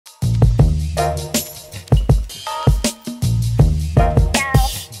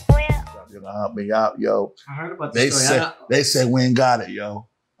help me out, yo. I heard about this story. They said we ain't got it, yo.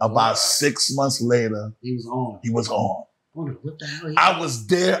 About 6 months later, he was on. He was on. What the hell? I was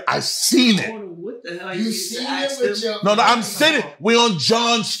there. I seen it. What the hell? You seen it with your... No, I'm sitting. We on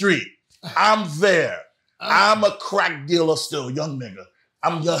John Street. I'm there. I'm a crack dealer still, young nigga.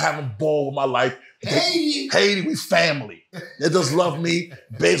 I'm young, having ball with my life. Haiti, we family. They just love me.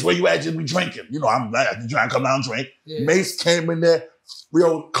 Babes, where you at? Just be drinking. You know, I'm trying to come down and drink. Yeah. Mace came in there. We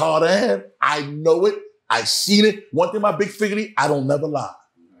old Cardan. I know it. I seen it. One thing, my big figure, I don't never lie.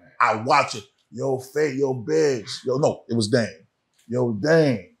 I watch it. Yo, Faye, yo, Biggs. Yo, no, it was Dane. Yo,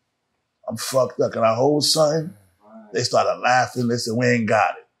 Dane. I'm fucked up. Can I hold something? They started laughing. They said, we ain't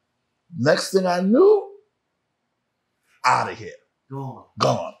got it. Next thing I knew, out of here.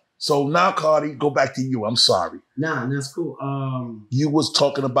 Gone. So now, Cardi, go back to you. I'm sorry. Nah, that's cool. You was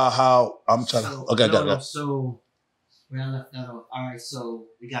talking about how I'm trying to. Okay, got that. So where I left that off. All right, so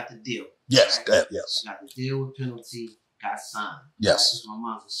we got the deal. Yes, right? yes. We got the deal with penalty. Got signed. Yes. Right? My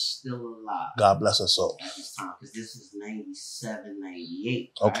mom was still alive. God bless her soul. At this time, because this is 97,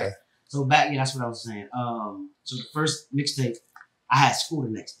 98. Okay. Right? So back, yeah, that's what I was saying. So the first mixtape, I had school the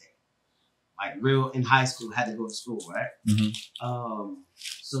next day. Like real in high school, had to go to school, right? Mm-hmm.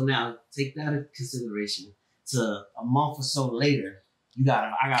 So now take that into consideration. To a month or so later, I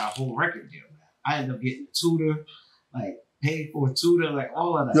got a whole record deal, man. I ended up getting a tutor, like paid for a tutor, like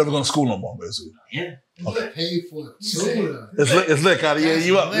all of that. You ever going to school no more, basically? Yeah. Okay. Paid for a tutor. It's lit, Cardi. Yeah,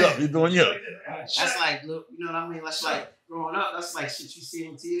 you up. You're doing you. That's like, look, you know what I mean? That's like growing up. That's like shit you see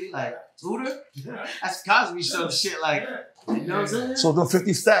on TV, like tutor. That's Cosby Show shit, like. You know what I'm saying? So the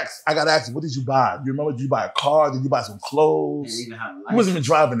 50 stacks, I got to ask you, what did you buy? You remember, did you buy a car? Did you buy some clothes? Didn't even have a license. You wasn't even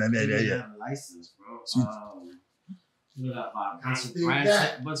driving that day. Didn't have a license, bro. You know about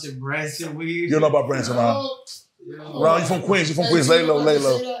a bunch of Branson weed. You don't know about Branson, Ron? Ron, you from Queens. You from Queens. Lay low.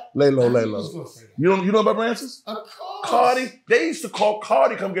 You know about Branson's? Cardi. They used to call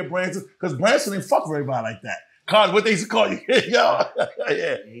Cardi come get Branson because Branson didn't fuck very bad like that. Cardi, what they used to call you? Yo.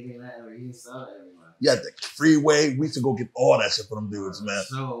 Yeah. Yeah, the freeway. We used to go get all that shit for them dudes, man.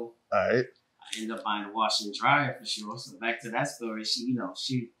 So, all right. I ended up buying a washer and dryer for sure. So back to that story,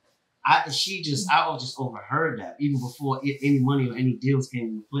 I just overheard that even before any money or any deals came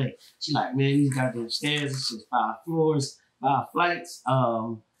into play. She like, man, these goddamn stairs, this shit's 5 floors, 5 flights.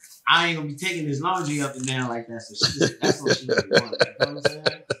 I ain't gonna be taking this laundry up and down like that. So that's what she was doing. You know what I'm saying?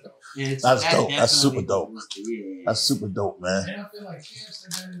 And that's dope. That's super dope. Yeah. That's super dope, man. And I feel like Cam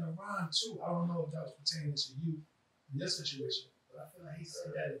said that in a rhyme too. I don't know if that was pertaining to you in your situation, but I feel like he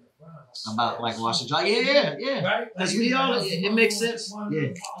said that in the rhyme. About like wash and dry. Yeah. Right? Because we all, it makes sense. Yeah,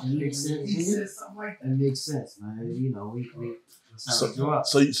 it makes sense. He said something like that. It makes sense, man. You know,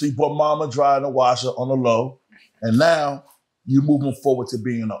 so you bought mama dry and a washer on the low, and now you moving forward to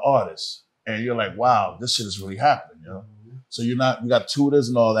being an artist, and you're like, wow, this shit is really happening, you know. So you got tutors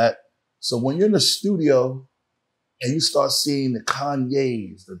and all that. So when you're in the studio and you start seeing the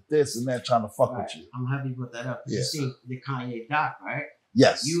Kanye's, the this and that trying to fuck with you. I'm happy you brought that up. Yeah. You see the Kanye doc, right?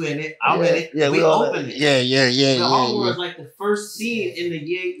 Yes. You in it, I'm in it. Yeah, we opened it. Yeah. The whole was like the first scene in the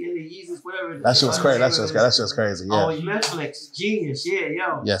Yeezus, whatever. That shit was crazy. That's just crazy. Yeah. Oh, Netflix, genius. Yeah,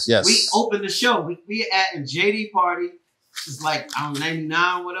 yo. Yes. We opened the show. We at a JD party. It's like, I don't know,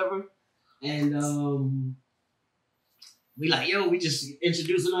 99, whatever. And we like, yo, we just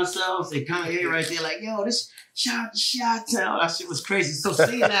introducing ourselves. And Kanye right there like, yo, this shout Chi-Town. That shit was crazy. So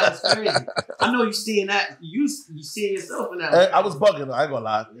seeing that was crazy. I know you seeing that. You seeing yourself in that. I was bugging, I ain't gonna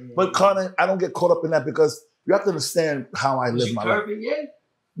lie. Yeah. But Cardan, I don't get caught up in that because you have to understand how I live my life. Yet?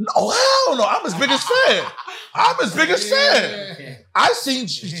 No, hell no. I'm his biggest fan. I'm his biggest fan. Okay. I seen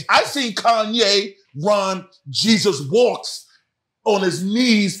Kanye run Jesus Walks on his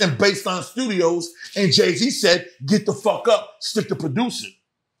knees in Baseline Studios, and Jay-Z said, get the fuck up, stick to producing.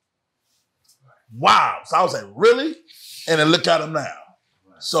 Wow. So I was like, really? And then look at him now.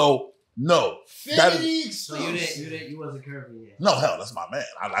 So, no. So you wasn't curvy yet? No, hell, that's my man.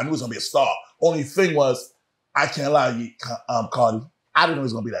 I knew he was going to be a star. Only thing was, I can't lie to you, Cardi, I didn't know he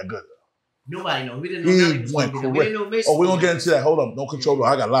was going to be that good. Nobody knows. We didn't know Nelly was going to be that. We didn't know Mace. Oh, we're going to get into that. Hold up. No control.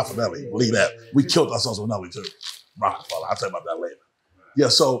 I got a lot for Nelly. Believe that. We killed ourselves with Nelly, too. Rockefeller. I'll tell you about that later. Yeah,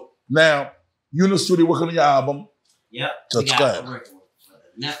 so now you in the studio working on your album. Yep. So we got working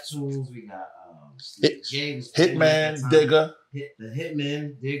with Neptunes. We got James Hitman, Digger. The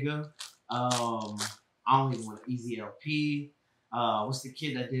Hitman, Digger. I don't even want Easy LP. What's the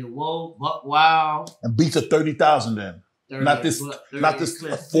kid that did Whoa, Buck Wow? And beats at 30,000 then. 30, not this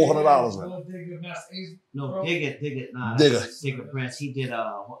 $400. No, Digger. Nah, Digger Prince. He did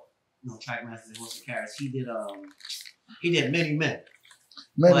Trackmaster, Horse and Carrots. He did Many Men.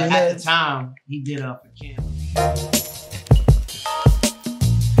 But at the time, he did for Kim.